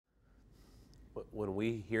when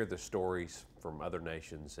we hear the stories from other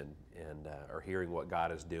nations and are hearing what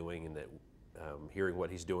God is doing and that hearing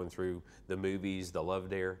what He's doing through the movies, the Love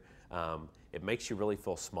Dare, it makes you really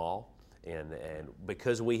feel small. And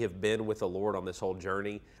because we have been with the Lord on this whole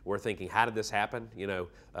journey, we're thinking, how did this happen?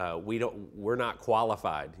 We're not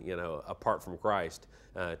qualified, apart from Christ,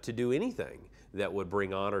 to do anything that would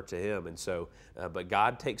bring honor to Him. And so, but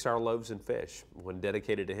God takes our loaves and fish when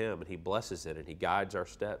dedicated to Him, and He blesses it, and He guides our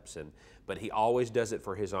steps. But He always does it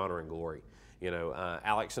for His honor and glory.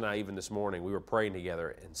 Alex and I, even this morning, we were praying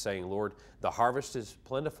together and saying, Lord, the harvest is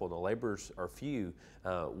plentiful and the laborers are few.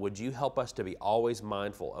 Would you help us to be always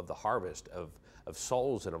mindful of the harvest of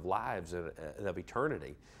souls and of lives and of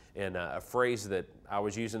eternity? And a phrase that I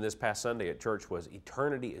was using this past Sunday at church was,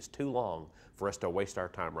 eternity is too long for us to waste our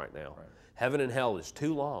time right now. Right. Heaven and hell is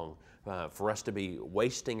too long for us to be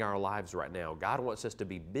wasting our lives right now. God wants us to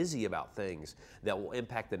be busy about things that will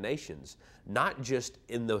impact the nations, not just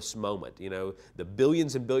in this moment. The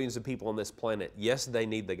billions and billions of people on this planet, yes, they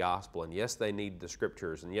need the gospel, and yes, they need the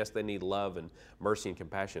scriptures, and yes, they need love and mercy and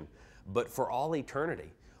compassion. But for all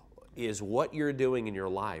eternity, is what you're doing in your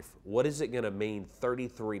life, what is it going to mean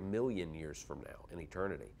 33 million years from now in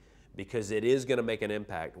eternity? Because it is going to make an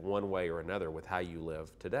impact one way or another with how you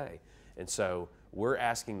live today. And so we're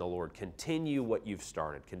asking the Lord, continue what you've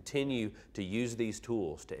started. Continue to use these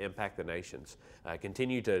tools to impact the nations.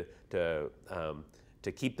 Continue to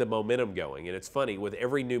keep the momentum going. And it's funny, with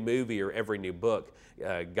every new movie or every new book,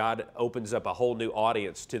 God opens up a whole new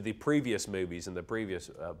audience to the previous movies and the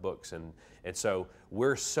previous books. And so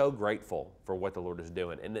we're so grateful for what the Lord is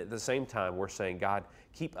doing. And at the same time, we're saying, God,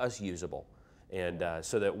 keep us usable. And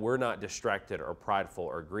so that we're not distracted or prideful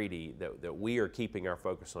or greedy, that we are keeping our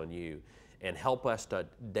focus on you. And help us to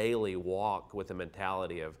daily walk with the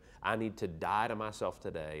mentality of, I need to die to myself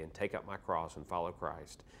today and take up my cross and follow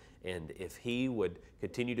Christ. And if He would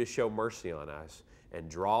continue to show mercy on us and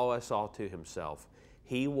draw us all to Himself,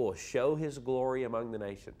 He will show His glory among the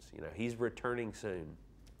nations. He's returning soon.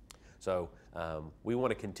 So we want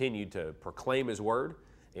to continue to proclaim His word.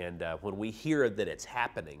 And when we hear that it's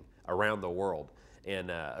happening around the world,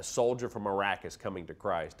 and a soldier from Iraq is coming to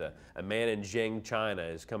Christ, a man in Zheng, China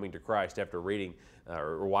is coming to Christ after reading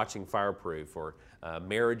or watching Fireproof, or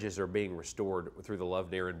marriages are being restored through the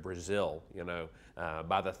Love Dare in Brazil,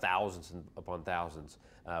 by the thousands upon thousands.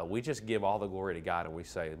 We just give all the glory to God, and we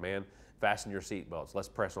say, man, fasten your seatbelts. Let's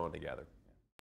press on together.